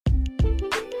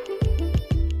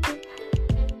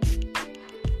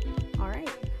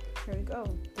go.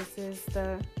 This is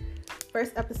the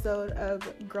first episode of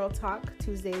Girl Talk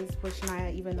Tuesdays with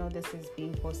Shania, even though this is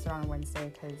being posted on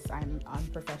Wednesday because I'm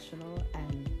unprofessional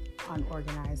and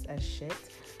unorganized as shit.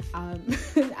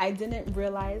 I didn't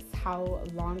realize how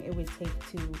long it would take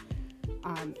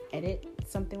to edit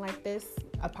something like this.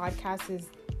 A podcast is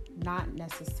not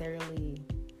necessarily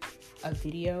a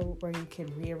video where you can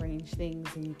rearrange things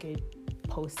and you could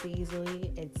post it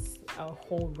easily. It's a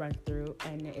whole run through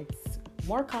and it's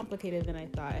more complicated than I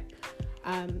thought.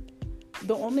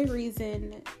 The only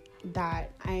reason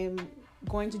that I'm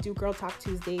going to do Girl Talk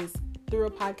Tuesdays through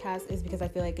a podcast is because I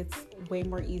feel like it's way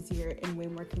more easier and way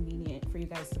more convenient for you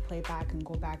guys to play back and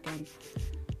go back and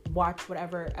watch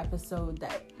whatever episode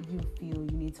that you feel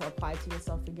you need to apply to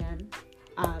yourself again.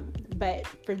 But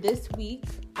for this week,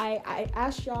 I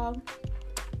asked y'all,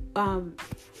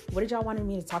 what did y'all want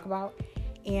me to talk about?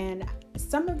 And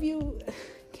some of you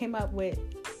came up with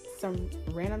some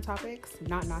random topics,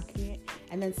 not knocking it.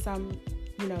 And then some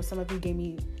of you gave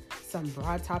me some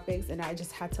broad topics, and I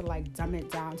just had to like dumb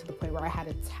it down to the point where I had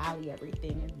to tally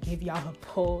everything and give y'all a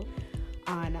poll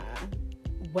on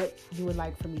what you would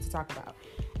like for me to talk about.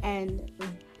 And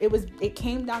it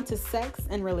came down to sex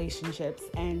and relationships,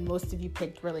 and most of you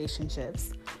picked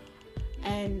relationships.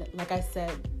 And like I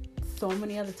said, so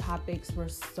many other topics were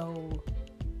so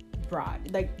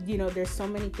broad. Like, there's so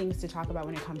many things to talk about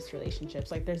when it comes to relationships.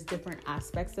 Like, there's different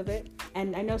aspects of it.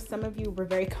 And I know some of you were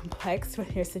very complex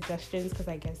with your suggestions because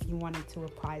I guess you wanted to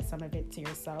apply some of it to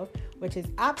yourself, which is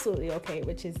absolutely okay,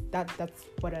 which is that's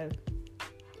what a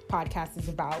podcast is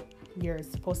about. You're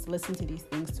supposed to listen to these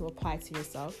things to apply to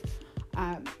yourself.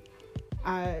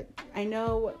 I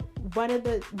know one of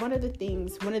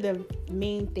the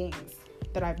main things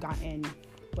that I've gotten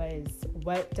was,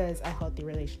 what does a healthy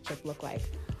relationship look like?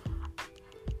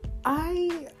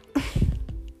 I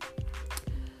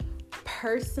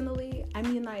personally,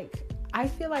 I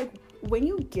feel like when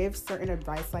you give certain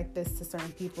advice like this to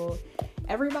certain people,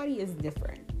 everybody is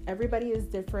different. Everybody is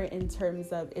different in terms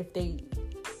of if they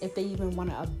even want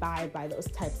to abide by those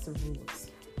types of rules.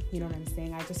 You know what I'm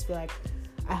saying? I just feel like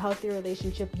a healthy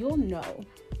relationship, you'll know.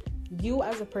 You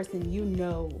as a person, you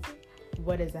know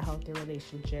what is a healthy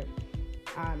relationship.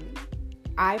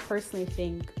 I personally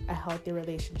think a healthy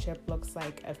relationship looks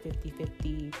like a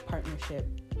 50-50 partnership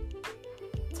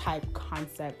type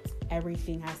concept.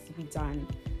 Everything has to be done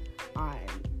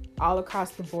all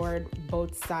across the board,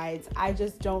 both sides.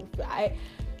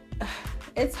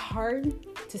 It's hard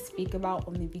to speak about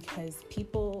only because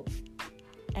people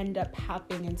end up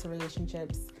hopping into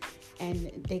relationships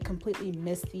and they completely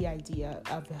miss the idea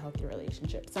of a healthy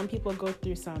relationship. Some people go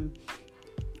through some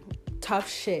tough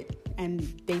shit and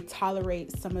they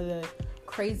tolerate some of the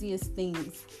craziest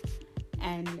things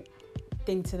and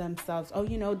think to themselves,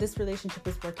 this relationship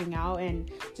is working out,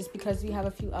 and just because we have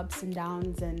a few ups and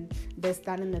downs and this,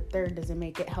 that, and the third doesn't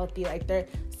make it healthy. Like,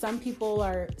 some people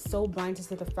are so blinded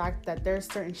to the fact that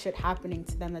there's certain shit happening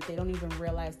to them that they don't even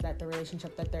realize that the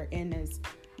relationship that they're in is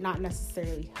not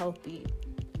necessarily healthy.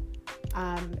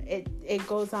 It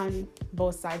goes on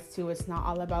both sides too. It's not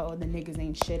all about, the niggas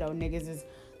ain't shit, niggas is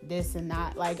this and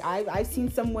that. Like, I've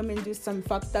seen some women do some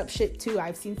fucked up shit too.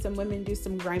 I've seen some women do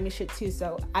some grimy shit too.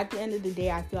 So at the end of the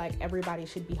day, I feel like everybody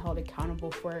should be held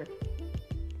accountable for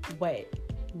what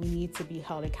we need to be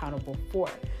held accountable for.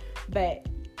 But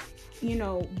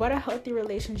what a healthy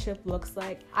relationship looks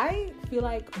like, I feel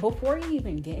like before you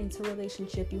even get into a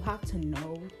relationship, you have to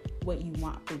know what you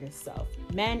want for yourself.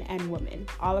 Men and women,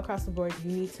 all across the board,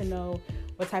 you need to know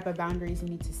what type of boundaries you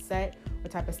need to set, what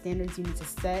type of standards you need to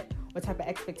set, what type of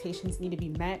expectations need to be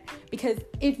met. Because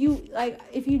if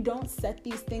you don't set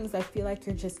these things, I feel like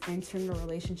you're just entering a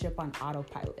relationship on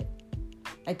autopilot.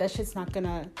 Like, that shit's not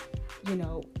gonna,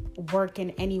 work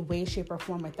in any way, shape, or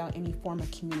form without any form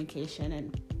of communication.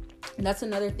 And that's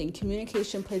another thing.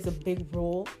 Communication plays a big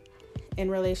role in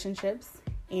relationships.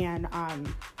 And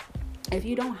if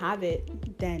you don't have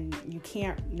it, then you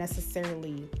can't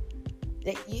necessarily,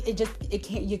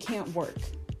 you can't work.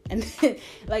 And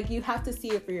like, you have to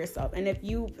see it for yourself. And if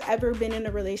you've ever been in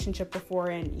a relationship before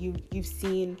and you've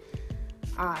seen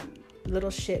little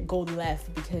shit go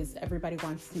left because everybody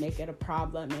wants to make it a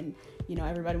problem, and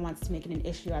everybody wants to make it an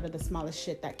issue out of the smallest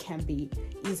shit that can be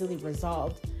easily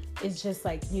resolved, it's just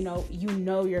like,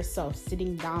 yourself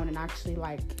sitting down and actually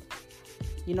like,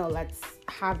 let's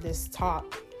have this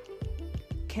talk,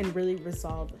 can really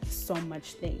resolve so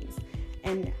much things.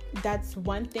 And that's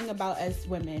one thing about us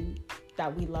women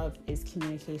that we love, is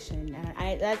communication. And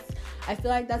I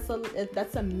feel like that's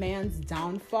a man's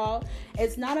downfall.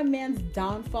 It's not a man's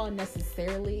downfall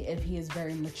necessarily if he is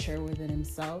very mature within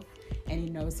himself and he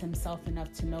knows himself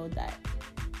enough to know that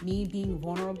me being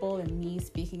vulnerable and me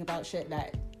speaking about shit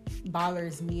that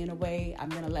bothers me in a way, I'm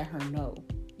gonna let her know.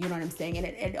 You know what I'm saying? And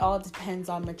it all depends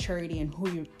on maturity and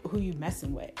who you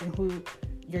messing with and who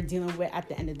you're dealing with at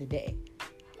the end of the day.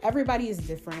 Everybody is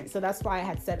different. So that's why I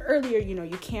had said earlier,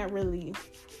 you can't really,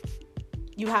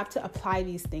 you have to apply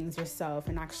these things yourself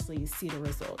and actually see the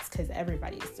results, because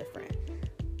everybody is different.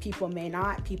 People may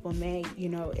not, people may,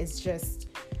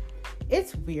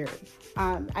 it's weird.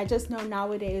 I just know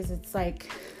nowadays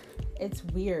it's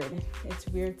weird. It's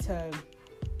weird to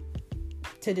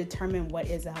determine what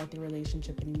is a healthy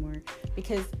relationship anymore.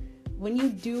 Because when you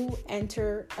do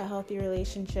enter a healthy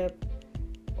relationship,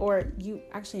 or you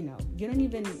don't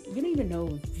even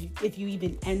know if you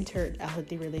even entered a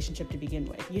healthy relationship to begin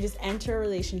with. You just enter a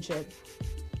relationship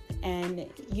and,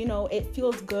 it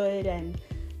feels good, and,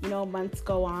 months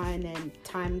go on and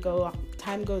time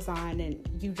goes on, and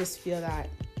you just feel that,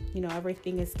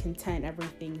 everything is content,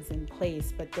 everything's in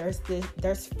place. But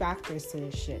there's factors to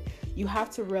this shit. You have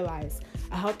to realize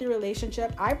a healthy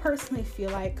relationship. I personally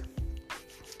feel like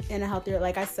in a healthy,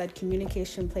 like I said,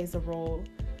 communication plays a role.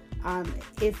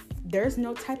 If there's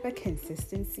no type of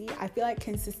consistency, I feel like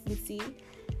consistency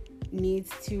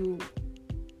needs to,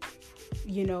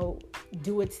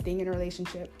 do its thing in a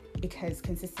relationship, because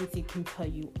consistency can tell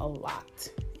you a lot.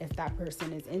 If that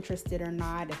person is interested or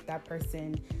not, if that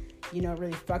person,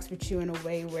 really fucks with you in a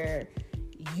way where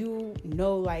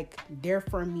like they're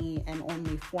for me and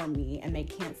only for me, and they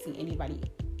can't see anybody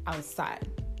outside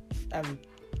of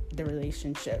the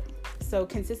relationship. So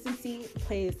consistency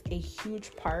plays a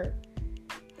huge part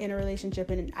in a relationship.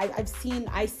 And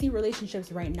I see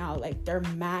relationships right now, like they're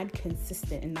mad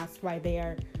consistent, and that's why they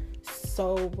are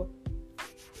so,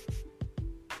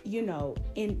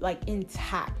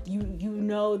 intact.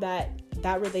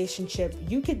 That relationship,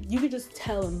 you could just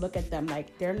tell and look at them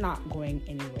like they're not going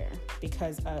anywhere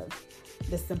because of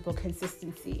the simple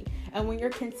consistency. And when you're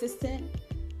consistent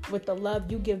with the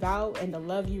love you give out and the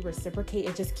love you reciprocate,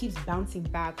 it just keeps bouncing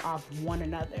back off one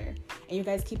another, and you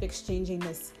guys keep exchanging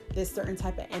this certain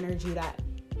type of energy that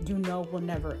will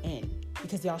never end,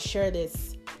 because y'all share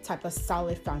this type of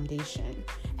solid foundation.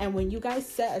 And when you guys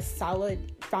set a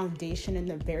solid foundation in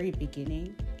the very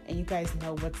beginning, and you guys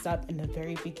know what's up in the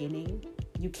very beginning,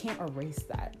 you can't erase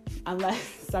that unless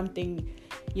something,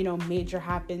 major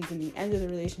happens in the end of the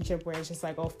relationship, where it's just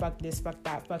like, oh, fuck this, fuck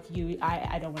that, fuck you,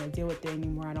 I don't want to deal with it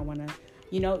anymore, I don't want to,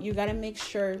 you got to make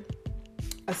sure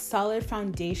a solid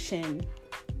foundation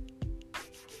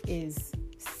is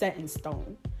set in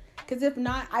stone. Because if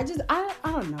not, I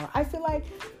don't know, I feel like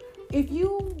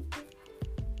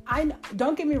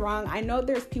don't get me wrong, I know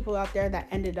there's people out there that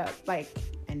end up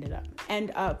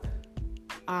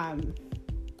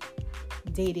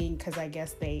dating because I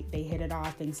guess they hit it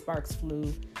off and sparks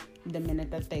flew the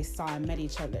minute that they saw and met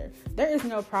each other. There is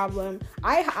no problem.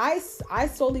 I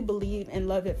solely believe in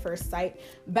love at first sight,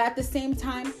 but at the same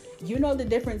time, the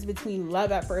difference between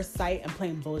love at first sight and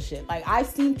playing bullshit. Like, I've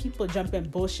seen people jump in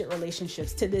bullshit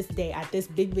relationships to this day. At this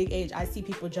big age, I see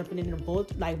people jumping into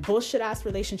bullshit ass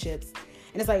relationships.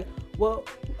 And it's like, well,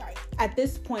 at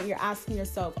this point, you're asking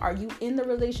yourself, are you in the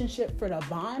relationship for the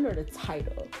bond or the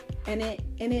title? And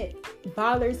it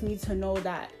bothers me to know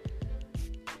that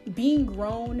being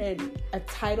grown and a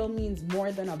title means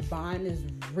more than a bond is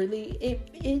really,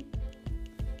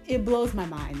 it blows my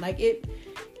mind. Like,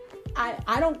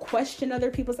 I don't question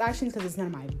other people's actions because it's none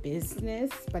of my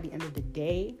business by the end of the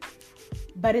day.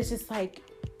 But it's just like,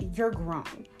 you're grown.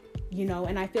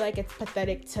 And I feel like it's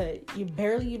pathetic to, you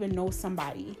barely even know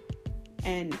somebody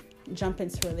and jump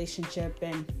into a relationship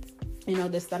and,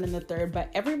 this, that, and the third. But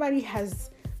everybody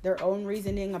has their own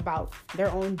reasoning about their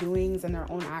own doings and their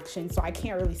own actions. So I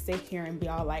can't really sit here and be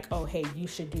all like, oh, hey, you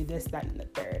should do this, that, and the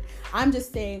third. I'm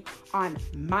just saying on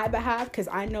my behalf, because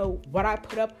I know what I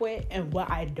put up with and what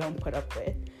I don't put up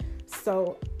with.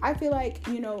 So I feel like,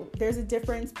 there's a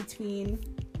difference between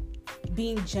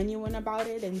being genuine about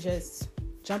it and just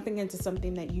jumping into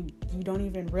something that you don't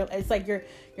even realize. It's like you're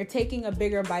taking a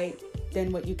bigger bite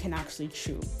than what you can actually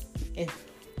chew, if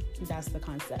that's the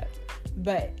concept.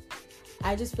 But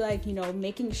I just feel like,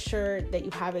 making sure that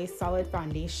you have a solid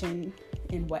foundation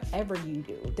in whatever you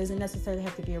do. It doesn't necessarily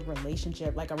have to be a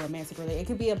relationship, like a romantic relationship. It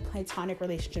could be a platonic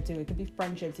relationship too. It could be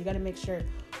friendships. You got to make sure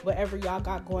whatever y'all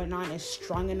got going on is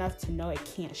strong enough to know it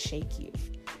can't shake you.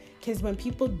 Because when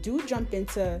people do jump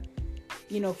into,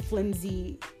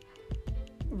 flimsy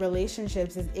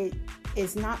relationships,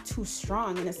 it's not too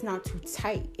strong and it's not too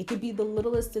tight. It could be the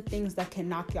littlest of things that can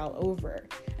knock y'all over.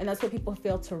 And that's what people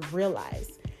fail to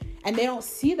realize. And they don't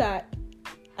see that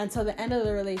until the end of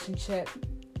the relationship.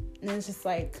 And it's just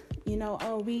like,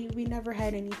 oh, we never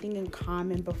had anything in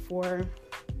common before.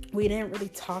 we didn't really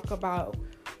talk about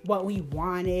what we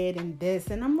wanted and this.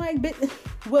 And I'm like, but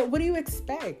what do you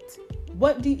expect?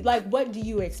 What do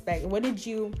you expect? What did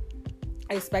you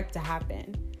expect to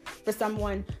happen? For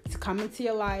someone to come into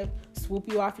your life,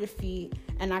 swoop you off your feet,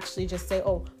 and actually just say,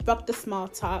 oh, fuck the small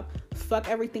talk, fuck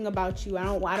everything about you.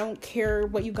 I don't care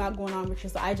what you got going on with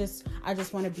yourself. I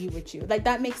just want to be with you. Like,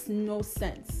 that makes no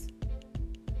sense.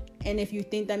 And if you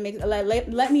think that makes,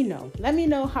 let me know. Let me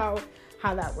know how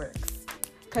that works.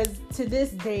 Because to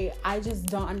this day, I just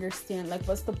don't understand. Like,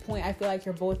 what's the point? I feel like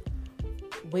you're both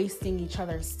wasting each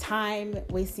other's time,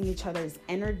 wasting each other's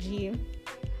energy,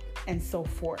 and so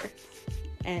forth.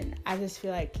 And I just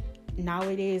feel like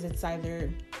nowadays it's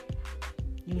either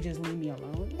you just leave me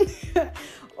alone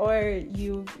or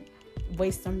you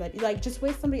waste somebody, like, just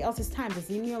waste somebody else's time.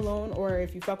 Just leave me alone, or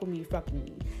if you fuck with me, you fuck with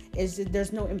me. It's just,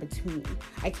 there's no in between.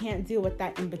 I can't deal with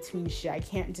that in between shit. I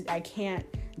can't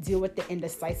deal with the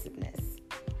indecisiveness.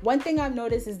 One thing I've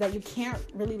noticed is that you can't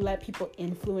really let people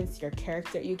influence your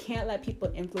character. You can't let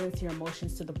people influence your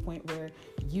emotions to the point where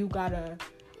you gotta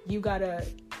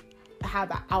have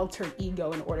an alter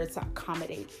ego in order to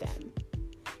accommodate them.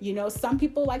 You know, some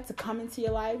people like to come into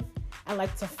your life and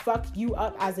like to fuck you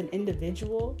up as an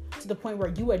individual to the point where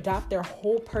you adopt their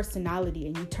whole personality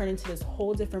and you turn into this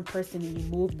whole different person and you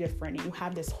move different and you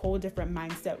have this whole different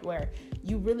mindset where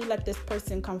you really let this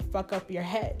person come fuck up your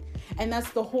head. And that's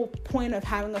the whole point of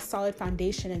having a solid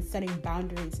foundation and setting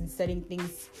boundaries and setting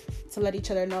things to let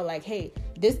each other know, like, hey,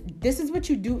 this is what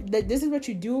you do, this is what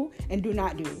you do and do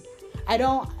not do. I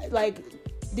don't, like,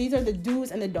 these are the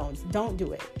do's and the don'ts. Don't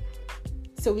do it.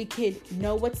 So we could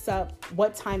know what's up,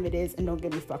 what time it is, and don't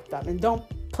get me fucked up. And don't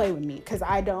play with me, because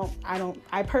I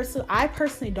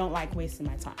personally don't like wasting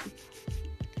my time.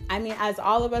 I mean, as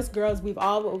all of us girls, we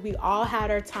all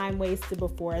had our time wasted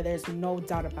before. There's no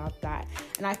doubt about that.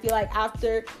 And I feel like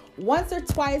after once or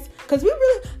twice, because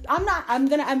I'm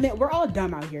gonna admit, we're all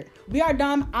dumb out here. We are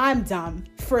dumb. I'm dumb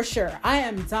for sure. I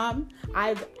am dumb.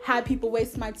 I've had people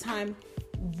waste my time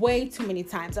way too many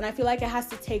times, and I feel like it has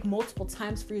to take multiple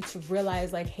times for you to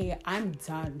realize, like, hey, I'm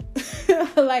done.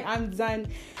 Like, I'm done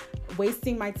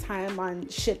wasting my time on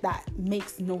shit that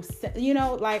makes no sense. You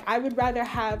know, like, I would rather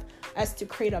have us to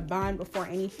create a bond before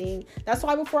anything. That's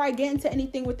why before I get into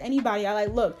anything with anybody, I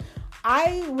like, look,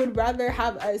 I would rather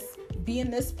have us be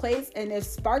in this place, and if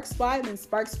sparks fly, then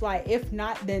sparks fly. If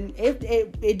not, then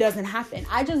it doesn't happen.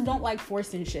 I just don't like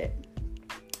forcing shit.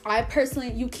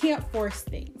 You can't force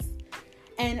things.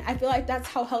 And I feel like that's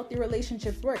how healthy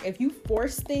relationships work. If you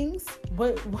force things,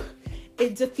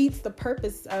 it defeats the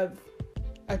purpose of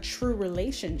a true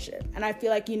relationship. And I feel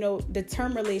like, you know, the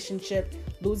term relationship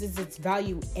loses its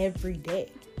value every day.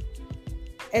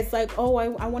 It's like, oh, I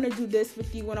want to do this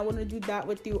with you and I want to do that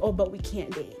with you. Oh, but we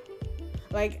can't date.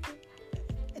 Like,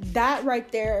 that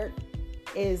right there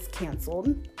is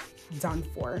canceled, done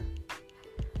for.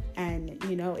 And,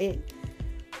 you know, it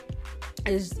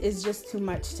is just too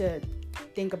much to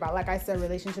think about. Like I said,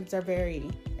 relationships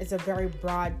it's a very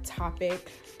broad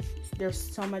topic. There's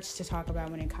so much to talk about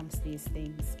when it comes to these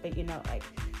things. But, you know, like,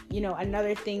 you know,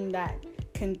 another thing that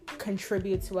can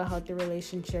contribute to a healthy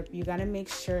relationship, you got to make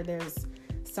sure there's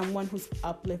someone who's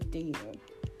uplifting you.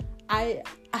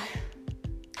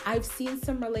 I've seen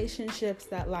some relationships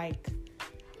that, like,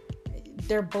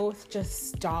 they're both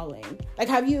just stalling. Like,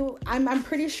 I'm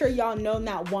pretty sure y'all know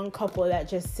that one couple that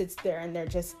just sits there and they're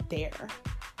just there.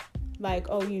 Like,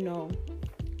 oh, you know,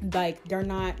 like, they're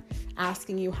not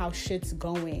asking you how shit's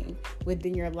going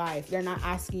within your life. They're not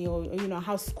asking you, you know,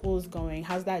 how school's going,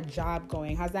 how's that job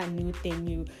going, how's that new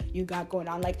thing you got going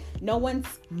on. Like, no one's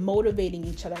motivating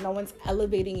each other. No one's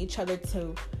elevating each other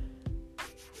to,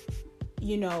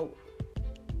 you know,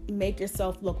 make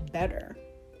yourself look better.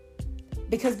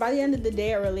 Because by the end of the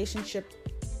day, a relationship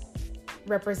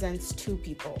represents two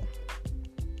people.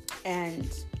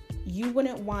 And you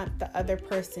wouldn't want the other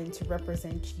person to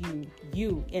represent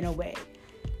you in a way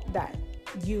that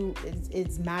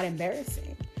it's mad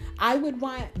embarrassing. I would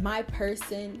want my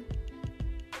person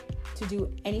to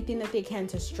do anything that they can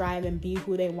to strive and be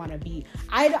who they want to be.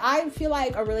 I feel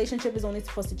like a relationship is only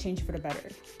supposed to change for the better.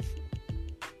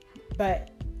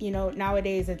 But, you know,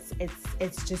 nowadays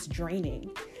it's just draining.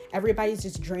 Everybody's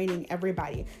just draining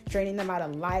everybody, draining them out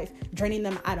of life, draining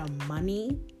them out of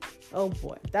money. Oh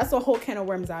boy, that's a whole can of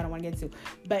worms I don't want to get into.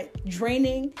 But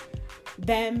draining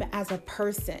them as a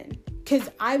person. Because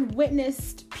I've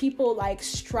witnessed people, like,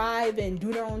 strive and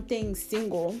do their own thing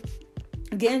single,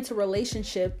 get into a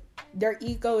relationship, their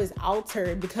ego is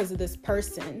altered because of this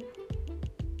person.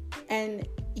 And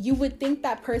you would think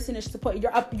that person is supposed,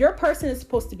 your person is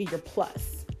supposed to be your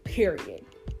plus, period.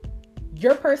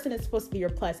 Your person is supposed to be your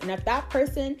plus. And if that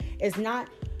person is not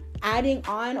adding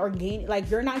on or gain, like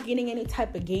you're not getting any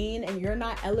type of gain and you're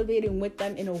not elevating with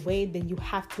them in a way, then you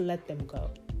have to let them go.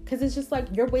 Because it's just like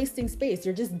you're wasting space.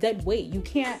 You're just dead weight. You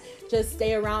can't just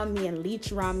stay around me and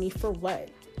leech around me for what?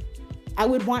 I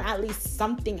would want at least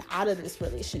something out of this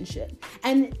relationship.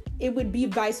 And it would be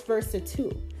vice versa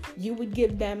too. You would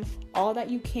give them all that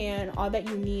you can, all that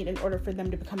you need in order for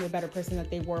them to become the better person that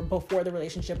they were before the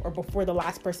relationship or before the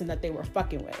last person that they were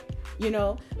fucking with. You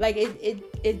know, like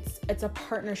it's a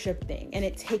partnership thing and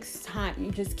it takes time.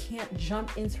 You just can't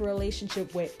jump into a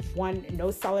relationship with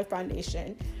no solid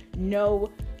foundation,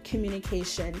 no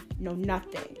communication, no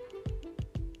nothing.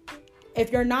 If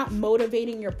you're not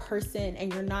motivating your person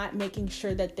and you're not making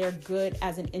sure that they're good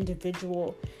as an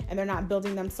individual and they're not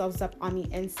building themselves up on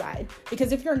the inside,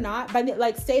 because if you're not,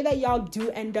 like say that y'all do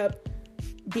end up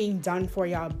being done for,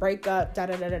 y'all break up,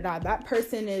 that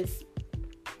person is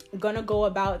gonna go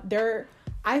about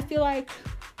I feel like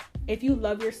if you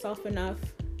love yourself enough,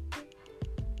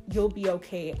 you'll be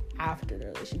okay after the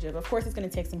relationship. Of course, it's gonna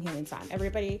take some healing time.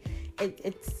 Everybody,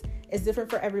 it's different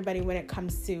for everybody when it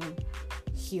comes to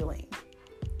healing.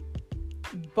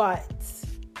 But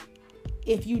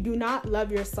if you do not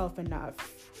love yourself enough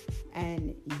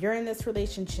and you're in this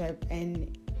relationship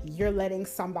and you're letting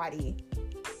somebody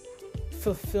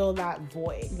fulfill that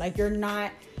void, like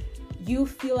you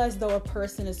feel as though a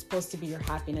person is supposed to be your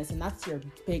happiness, and that's your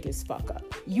biggest fuck up.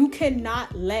 You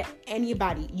cannot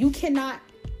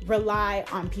rely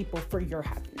on people for your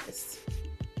happiness.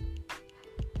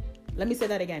 Let me say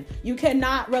that again. You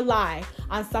cannot rely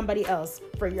on somebody else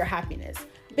for your happiness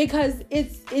because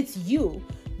it's you.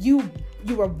 You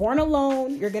were born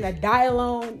alone. You're going to die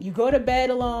alone. You go to bed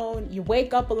alone. You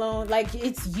wake up alone. Like,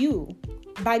 it's you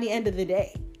by the end of the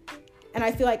day. And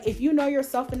I feel like if you know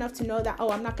yourself enough to know that,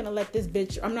 I'm not going to let this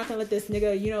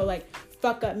nigga, like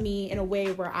fuck up me in a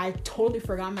way where I totally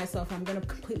forgot myself. I'm going to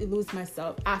completely lose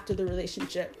myself after the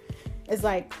relationship. It's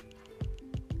like,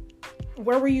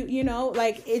 where were you, you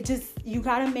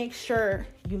got to make sure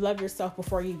you love yourself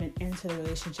before you even enter the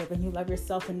relationship, and you love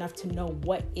yourself enough to know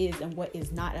what is and what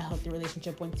is not a healthy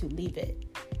relationship when to leave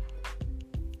it.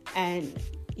 And,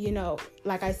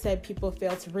 like I said, people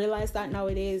fail to realize that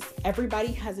nowadays.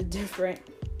 Everybody has a different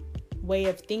way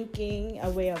of thinking, a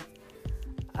way of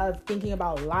thinking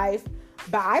about life.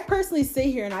 But I personally sit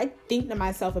here and I think to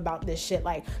myself about this shit,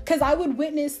 like, because I would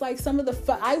witness like some of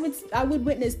the I would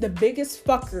witness the biggest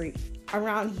fuckery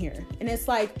around here, and it's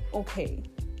like, okay,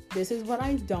 this is what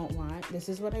I don't want, this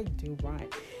is what I do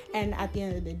want, and at the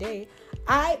end of the day,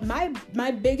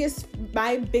 my biggest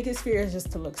fear is just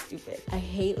to look stupid. I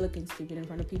hate looking stupid in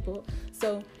front of people.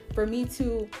 So for me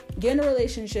to get in a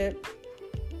relationship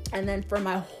and then for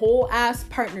my whole ass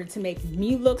partner to make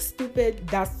me look stupid,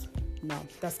 that's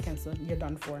canceled. You're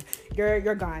done for.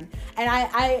 You're gone. And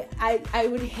I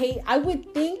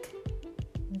would think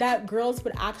that girls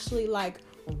would actually like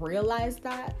realize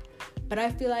that, but I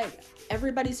feel like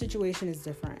everybody's situation is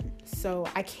different. So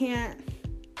I can't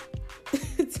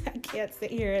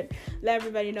sit here and let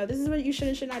everybody know this is what you should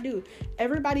and should not do.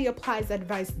 Everybody applies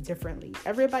advice differently.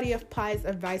 Everybody applies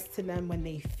advice to them when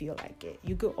they feel like it.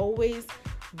 You could always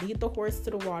lead the horse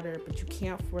to the water, but you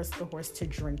can't force the horse to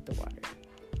drink the water.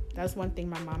 That's one thing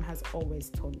my mom has always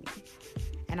told me.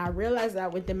 And I realize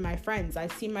that within my friends. I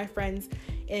see my friends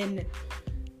in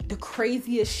the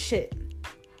craziest shit.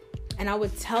 And I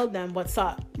would tell them what's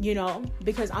up,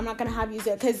 because I'm not going to have you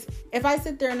say, because if I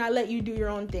sit there and I let you do your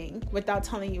own thing without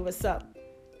telling you what's up,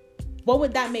 what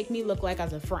would that make me look like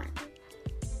as a friend?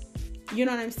 You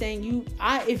know what I'm saying?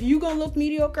 If you going to look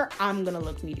mediocre, I'm going to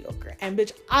look mediocre. And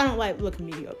bitch, I don't like looking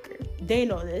mediocre. They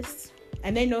know this.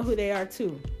 And they know who they are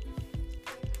too.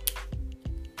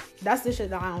 That's the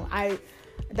shit that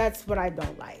that's what I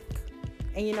don't like.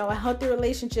 And a healthy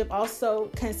relationship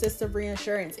also consists of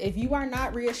reassurance. If you are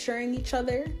not reassuring each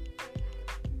other,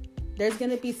 there's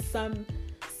going to be some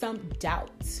doubt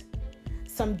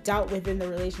within the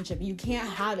relationship. You can't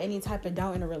have any type of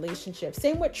doubt in a relationship.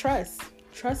 Same with trust.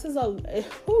 Trust is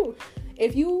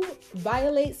if you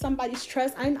violate somebody's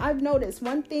trust, I've noticed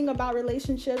one thing about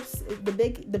relationships,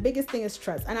 the biggest thing is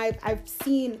trust. And I've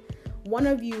seen one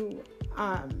of you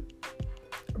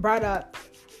brought up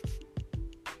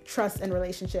trust in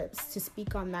relationships to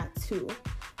speak on that too.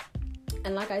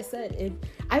 And like I said,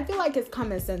 I feel like it's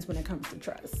common sense when it comes to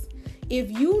trust.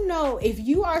 If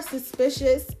you are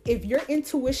suspicious, if your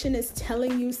intuition is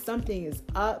telling you something is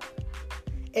up,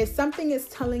 if something is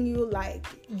telling you like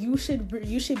you should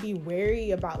be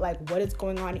wary about like what is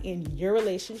going on in your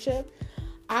relationship,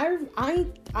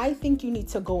 I think you need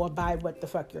to go abide what the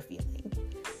fuck you're feeling.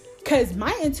 Cause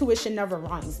my intuition never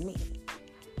wrongs me.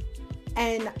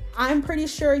 And I'm pretty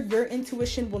sure your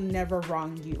intuition will never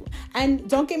wrong you. And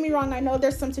don't get me wrong, I know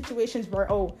there's some situations where,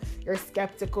 you're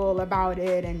skeptical about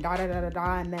it and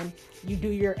da-da-da-da-da, and then you do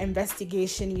your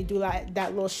investigation, you do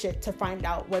that little shit to find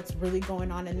out what's really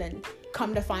going on, and then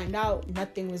come to find out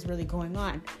nothing was really going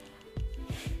on.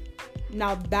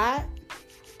 Now that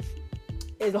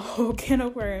is a whole can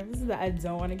of worms that I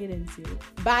don't want to get into.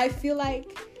 But I feel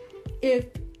like if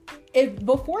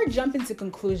before jumping to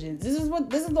conclusions, this is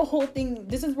the whole thing.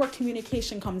 This is where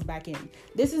communication comes back in.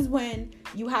 This is when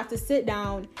you have to sit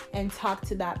down and talk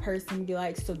to that person and be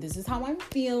like, so this is how I'm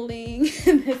feeling.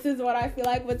 This is what I feel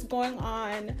like, what's going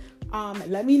on.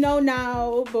 Let me know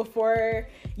now before,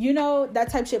 that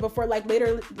type shit, before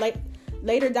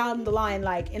later down the line,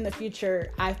 like in the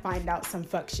future, I find out some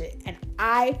fuck shit. And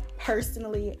I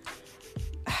personally,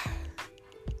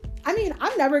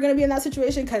 I'm never going to be in that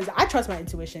situation because I trust my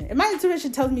intuition. If my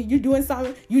intuition tells me you're doing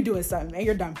something and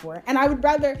you're done for. And I would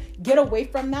rather get away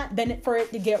from that than for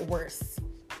it to get worse.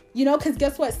 Because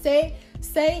guess what? Say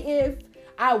if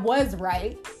I was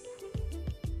right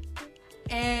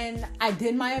and I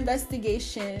did my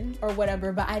investigation or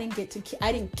whatever, but I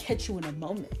didn't catch you in a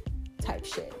moment type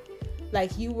shit.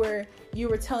 Like you were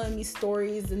telling me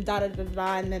stories and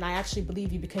da-da-da-da, and then I actually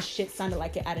believe you because shit sounded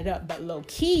like it added up. But low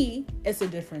key, it's a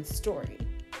different story.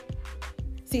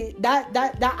 See, that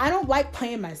I don't like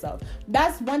playing myself.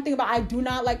 That's one thing I do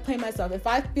not like playing myself. If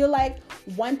I feel like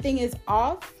one thing is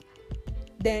off,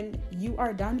 then you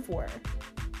are done for.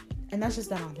 And that's just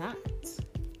done on that.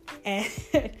 And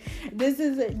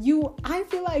I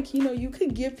feel like, you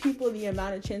could give people the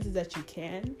amount of chances that you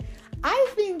can. I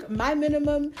think my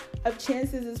minimum of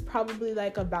chances is probably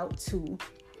like about 2,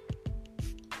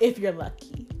 if you're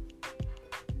lucky.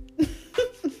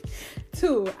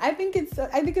 2. I think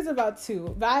it's about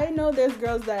 2. But I know there's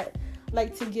girls that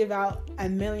like to give out a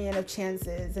million of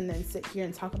chances and then sit here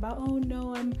and talk about, oh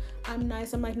no, I'm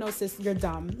nice. I'm like, no sis, you're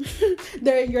dumb.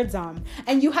 You're dumb.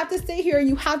 And you have to stay here and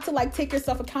you have to like take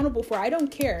yourself accountable for it. I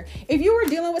don't care. If you were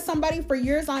dealing with somebody for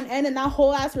years on end and that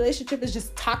whole ass relationship is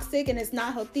just toxic and it's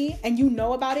not healthy and you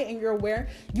know about it and you're aware,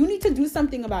 you need to do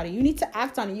something about it. You need to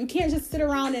act on it. You can't just sit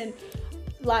around and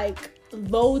like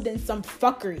loathe in some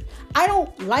fuckery. I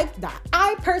don't like that.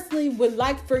 I personally would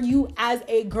like for you as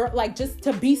a girl, like just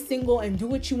to be single and do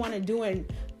what you want to do and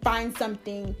find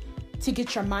something to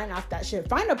get your mind off that shit.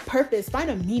 Find a purpose,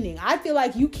 find a meaning. I feel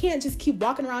like you can't just keep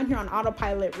walking around here on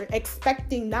autopilot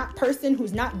expecting that person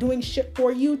who's not doing shit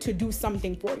for you to do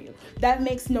something for you. That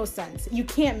makes no sense. You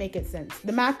can't make it sense.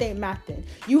 The math ain't mathin'.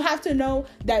 You have to know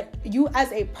that you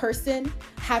as a person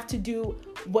have to do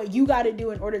what you got to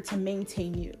do in order to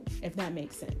maintain you, if that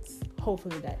makes sense.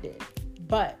 Hopefully that did.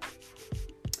 But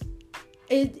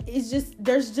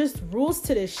there's just rules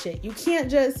to this shit. You can't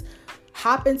just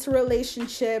hop into a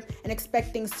relationship and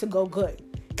expect things to go good.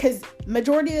 Because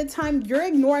majority of the time, you're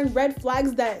ignoring red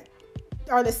flags that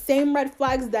are the same red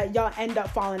flags that y'all end up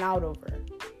falling out over.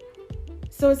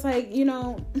 So it's like,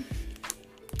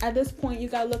 at this point, you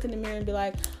gotta look in the mirror and be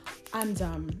like, I'm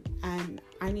dumb and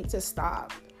I need to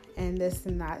stop. And this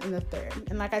and that and the third.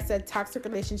 And like I said, toxic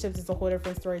relationships is a whole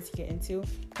different story to get into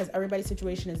because everybody's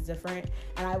situation is different.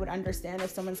 And I would understand if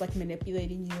someone's like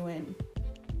manipulating you and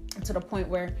to the point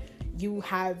where you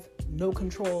have no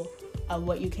control of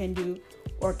what you can do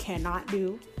or cannot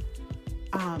do.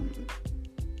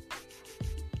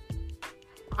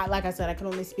 Like I said, I can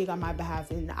only speak on my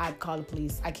behalf and I'd call the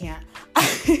police. I can't.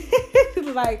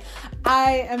 Like,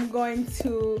 I am going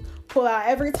to pull out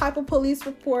every type of police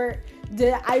report.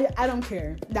 I don't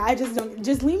care. I just don't.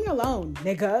 Just leave me alone,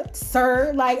 nigga,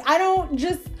 sir. Like, I don't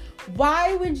just.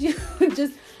 Why would you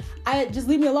just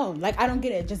leave me alone? Like, I don't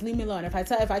get it. Just leave me alone. If I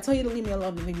tell you to leave me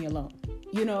alone, then leave me alone.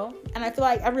 And I feel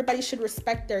like everybody should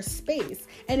respect their space.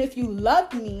 And if you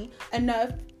loved me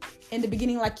enough in the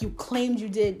beginning, like you claimed you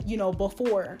did,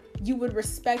 before, you would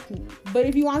respect me. But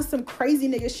if you want some crazy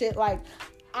nigga shit, like,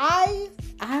 I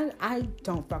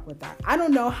don't fuck with that. I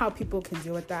don't know how people can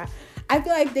deal with that. I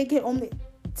feel like they can only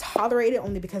tolerate it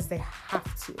only because they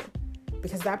have to.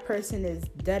 Because that person is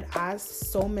dead ass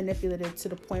so manipulative to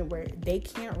the point where they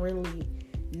can't really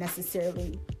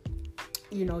necessarily,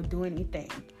 do anything.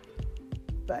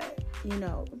 But,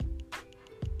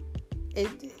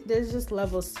 there's just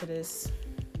levels to this.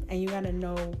 And you gotta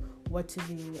know what to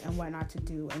do and what not to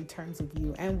do in terms of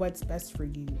you and what's best for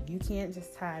you. You can't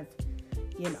just have,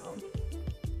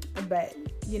 but,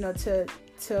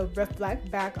 to reflect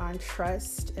back on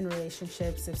trust in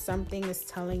relationships, if something is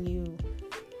telling you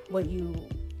what you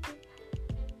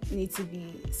need to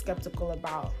be skeptical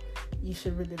about, you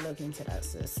should really look into that,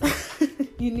 sis.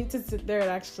 You need to sit there and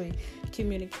actually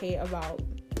communicate about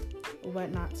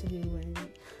what not to do, and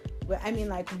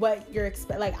what you're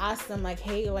like, ask them, like,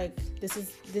 hey, like, this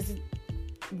is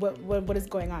what is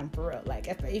going on for real. Like,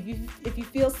 if you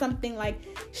feel something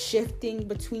like shifting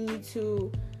between you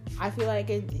two, I feel like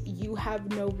you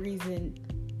have no reason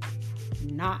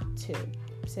not to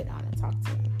sit down and talk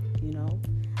to them, you know?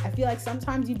 I feel like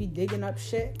sometimes you be digging up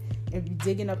shit and you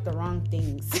digging up the wrong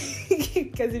things.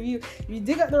 Because if you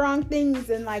dig up the wrong things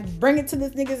and, like, bring it to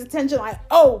this nigga's attention, like,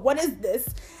 oh, what is this?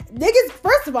 Niggas,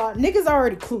 first of all, niggas are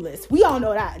already clueless. We all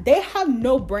know that. They have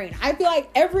no brain. I feel like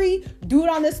every dude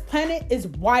on this planet is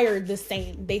wired the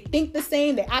same. They think the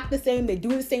same, they act the same, they do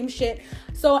the same shit.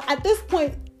 So at this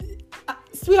point,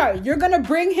 sweetheart, you're gonna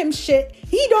bring him shit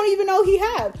he don't even know he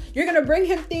have. You're gonna bring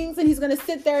him things and he's gonna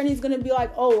sit there and he's gonna be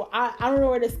like, oh, I don't know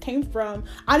where this came from.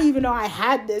 I don't even know I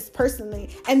had this personally.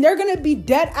 And they're gonna be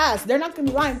dead ass. They're not gonna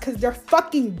be lying because they're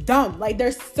fucking dumb. Like,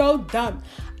 they're so dumb.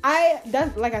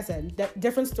 That's, like I said,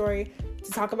 different story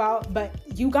to talk about, but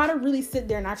you gotta really sit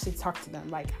there and actually talk to them.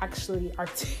 Like, actually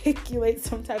articulate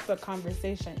some type of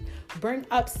conversation. Bring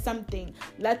up something.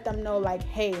 Let them know, like,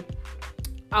 hey,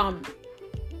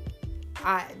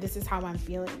 this is how I'm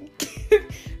feeling.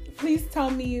 Please tell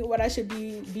me what I should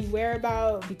beware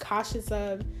about, be cautious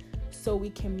of, so we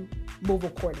can move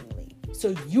accordingly.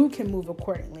 So you can move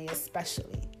accordingly,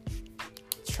 especially.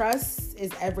 Trust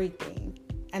is everything.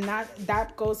 And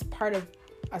that goes part of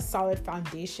a solid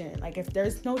foundation. Like, if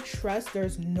there's no trust,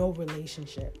 there's no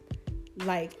relationship.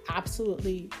 Like,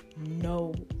 absolutely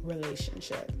no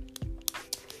relationship.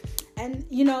 And,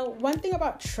 you know, one thing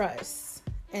about trust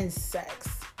and sex,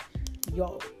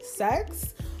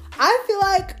 sex, I feel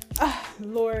like,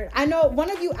 Lord, I know one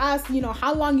of you asked, you know,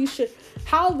 how long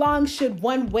should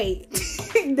one wait?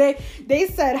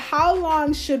 they said, how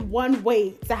long should one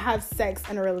wait to have sex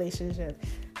in a relationship?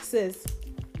 Sis,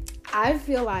 I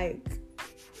feel like,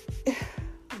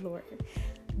 Lord,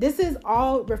 this is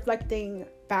all reflecting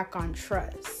back on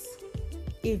trust.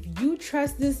 If you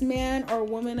trust this man or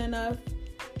woman enough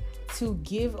to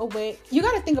give away, you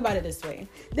got to think about it this way.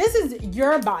 This is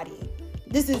your body.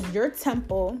 This is your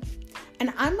temple.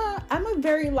 And I'm a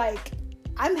very, like,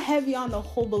 I'm heavy on the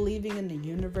whole believing in the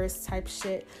universe type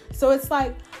shit. So it's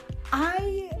like,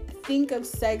 I think of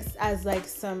sex as like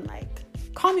some, like,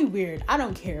 call me weird, I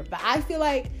don't care, but I feel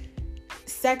like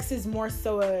sex is more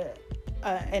so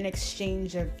an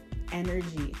exchange of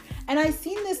energy. And I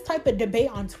seen this type of debate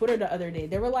on Twitter the other day.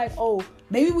 They were like, oh,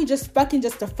 maybe we just fucking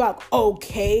just to fuck.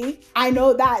 Okay, I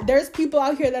know that there's people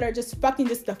out here that are just fucking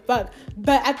just to fuck,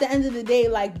 but at the end of the day,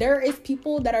 like, there is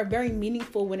people that are very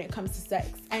meaningful when it comes to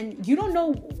sex, and you don't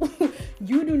know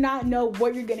you do not know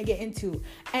what you're gonna get into.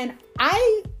 And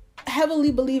I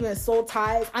heavily believe in soul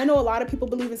ties. I know a lot of people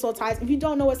believe in soul ties. If you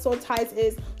don't know what soul ties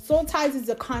is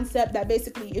a concept that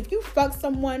basically, if you fuck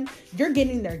someone, you're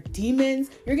getting their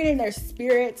demons, you're getting their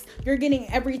spirits, you're getting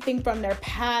everything from their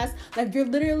past. Like, you're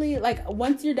literally, like,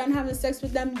 once you're done having sex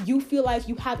with them, you feel like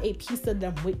you have a piece of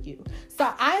them with you.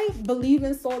 So I believe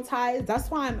in soul ties. That's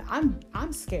why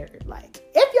I'm scared. Like,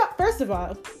 if y'all, first of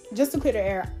all, just to clear the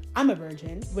air, I'm a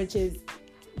virgin, which is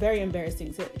very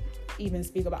embarrassing to even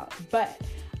speak about, but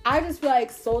I just feel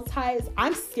like soul ties,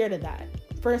 I'm scared of that,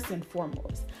 first and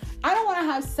foremost. I don't want to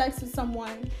have sex with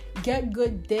someone, get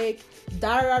good dick,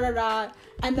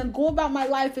 and then go about my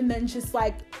life and then just,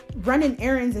 like, running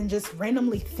errands and just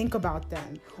randomly think about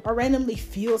them or randomly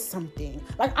feel something.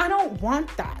 Like, I don't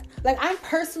want that. Like, I'm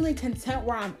personally content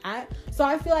where I'm at. So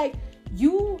I feel like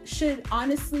you should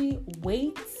honestly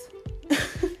wait.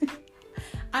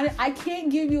 I can't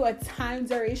give you a time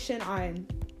duration on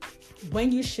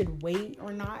when you should wait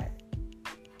or not.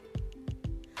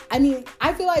 I mean,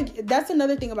 I feel like that's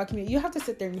another thing about community. You have to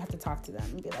sit there and you have to talk to them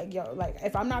and be like, yo, like,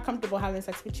 if I'm not comfortable having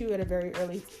sex with you at a very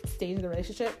early stage of the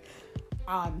relationship,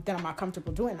 then I'm not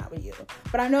comfortable doing that with you.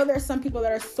 But I know there's some people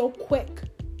that are so quick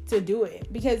to do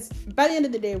it, because by the end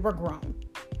of the day, we're grown.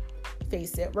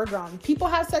 Face it, we're grown. People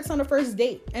have sex on the first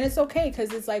date, and it's okay,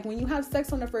 because it's like, when you have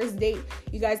sex on the first date,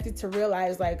 you guys get to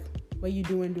realize, like, what you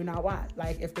do and do not want.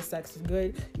 Like, if the sex is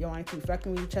good, you want to keep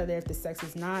fucking with each other. If the sex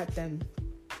is not, then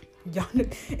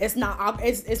it's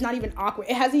not even awkward.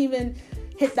 It hasn't even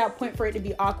hit that point for it to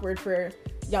be awkward for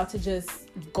y'all to just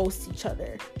ghost each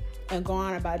other and go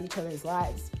on about each other's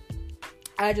lives.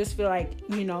 I just feel like,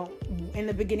 you know, in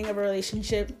the beginning of a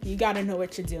relationship, you got to know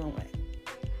what you're dealing with.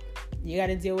 You got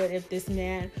to deal with if this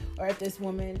man or if this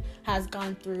woman has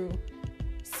gone through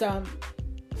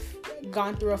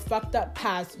a fucked up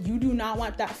past. You do not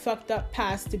want that fucked up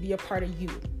past to be a part of you.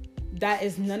 That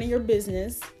is none of your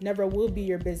business, never will be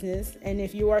your business. And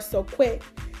if you are so quick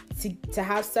to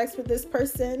have sex with this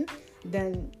person,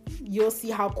 then you'll see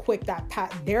how quick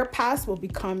their past will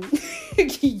become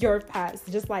your past,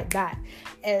 just like that.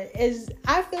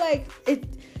 I feel like I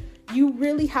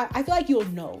feel like you'll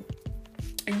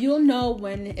know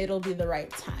when it'll be the right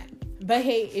time. But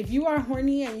hey, if you are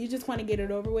horny and you just want to get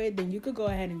it over with, then you could go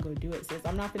ahead and go do it, sis.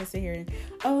 I'm not gonna sit here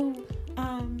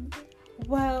and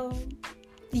well,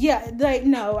 yeah, like,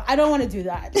 no, I don't want to do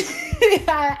that.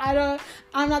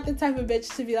 I'm not the type of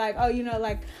bitch to be like, oh,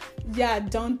 like, yeah,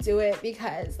 don't do it,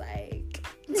 because like,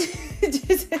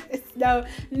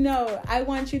 no, I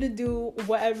want you to do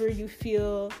whatever you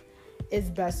feel is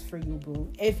best for you,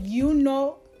 boo. If you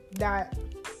know that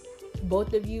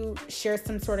both of you share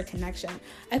some sort of connection,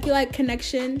 I feel like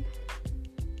connection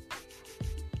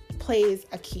plays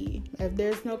a key. If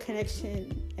there's no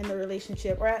connection in the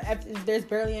relationship, or if there's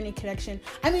barely any connection,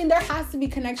 I mean, there has to be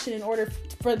connection in order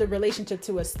for the relationship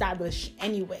to establish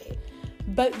anyway.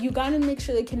 But you gotta make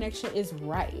sure the connection is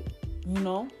right,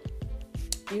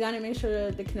 You gotta make sure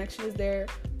that the connection is there,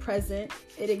 present,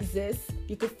 it exists,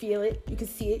 you could feel it, you could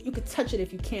see it, you could touch it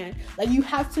if you can. Like, you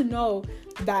have to know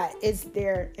that it's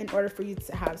there in order for you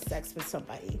to have sex with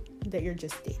somebody that you're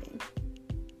just dating.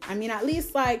 I mean, at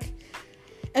least like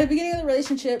at the beginning of the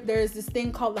relationship, there's this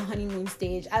thing called the honeymoon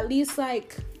stage. At least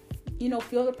like,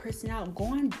 feel the person out, go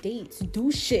on dates,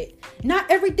 do shit. Not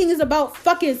everything is about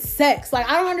fucking sex. Like,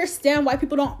 I don't understand why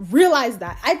people don't realize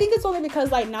that. I think it's only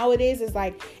because like nowadays is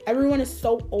like everyone is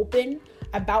so open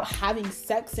about having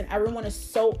sex, and everyone is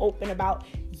so open about,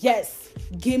 yes,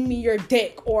 give me your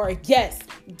dick, or yes,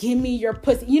 give me your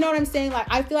pussy. You know what I'm saying? Like,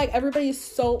 I feel like everybody is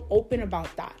so open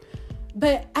about that.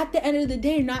 But at the end of the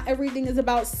day, not everything is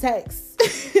about sex.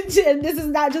 And this is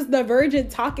not just the virgin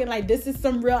talking. Like, this is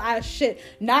some real ass shit.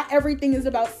 Not everything is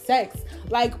about sex.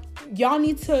 Like, y'all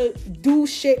need to do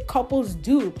shit couples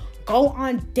do. Go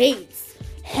on dates.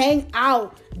 Hang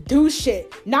out. Do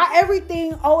shit. Not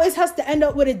everything always has to end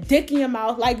up with a dick in your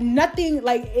mouth. Like, nothing,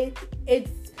 like,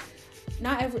 it's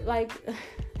not every, like,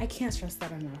 I can't stress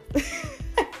that enough.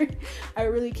 I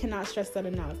really cannot stress that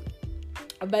enough.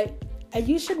 But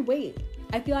you should wait.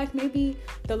 I feel like maybe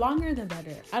the longer the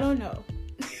better. I don't know.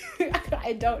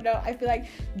 I don't know. I feel like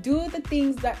do the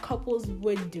things that couples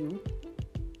would do,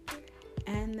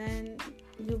 and then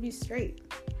you'll be straight.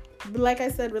 But like I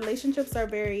said, relationships are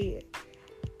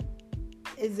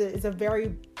is a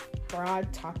very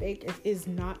broad topic. It is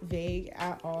not vague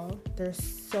at all. There's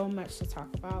so much to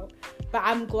talk about. But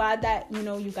I'm glad that,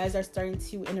 you guys are starting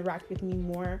to interact with me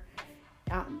more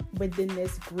within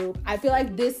this group. I feel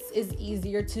like this is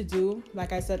easier to do,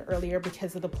 like I said earlier,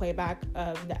 because of the playback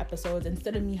of the episodes,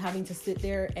 instead of me having to sit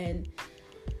there and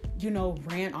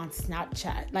rant on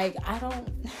Snapchat. Like,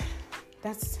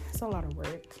 that's a lot of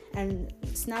work, and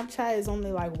Snapchat is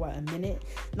only like what, a minute?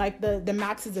 Like the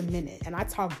max is a minute, and I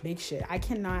talk big shit. I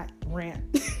cannot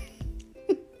rant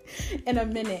in a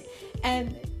minute,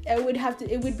 and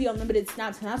it would be unlimited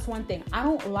snaps, and that's one thing I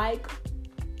don't like,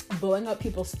 blowing up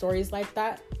people's stories like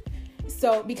that.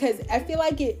 So, because I feel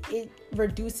like it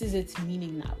reduces its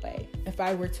meaning that way if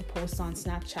I were to post on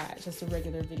Snapchat just a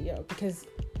regular video, because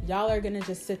y'all are gonna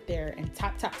just sit there and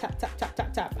tap.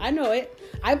 I know it.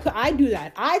 I do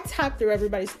that. I tap through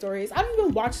everybody's stories. I don't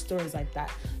even watch stories like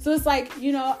that. So it's like,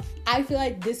 I feel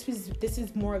like this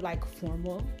is more like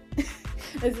formal.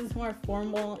 This is more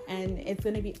formal, and it's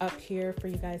gonna be up here for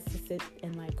you guys to sit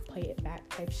and like play it back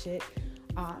type shit.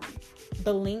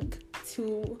 The link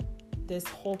to this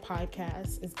whole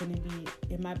podcast is going to be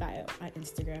in my bio on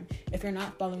Instagram. If you're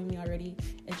not following me already,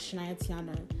 it's Shania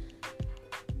Tiana.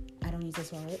 I don't need to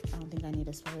spell it. I don't think I need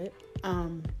to spell it.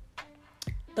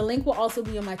 The link will also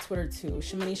be on my Twitter too,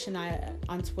 Shania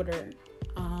on Twitter.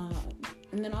 And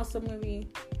then also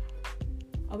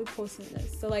I'll be posting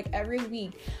this. So like every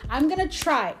week, I'm gonna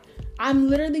try. I'm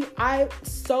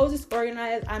so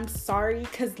disorganized. I'm sorry,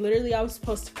 because literally I was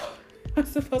supposed to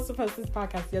post this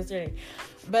podcast yesterday,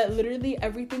 but literally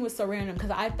everything was so random, because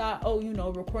I thought,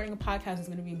 recording a podcast is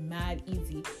going to be mad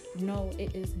easy. No,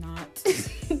 it is not.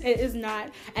 It is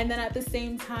not. And then at the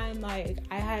same time, like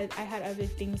I had other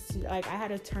things to, like I had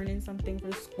to turn in something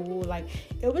for school. Like,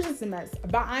 it was just a mess.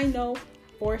 But I know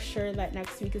for sure that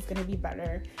next week is going to be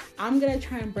better. I'm going to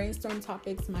try and brainstorm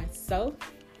topics myself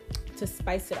to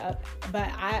spice it up, but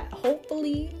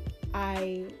hopefully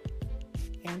I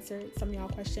answered some of y'all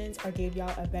questions or gave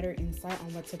y'all a better insight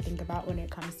on what to think about when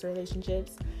it comes to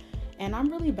relationships. And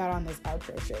I'm really bad on this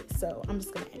outro shit, so I'm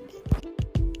just gonna end it.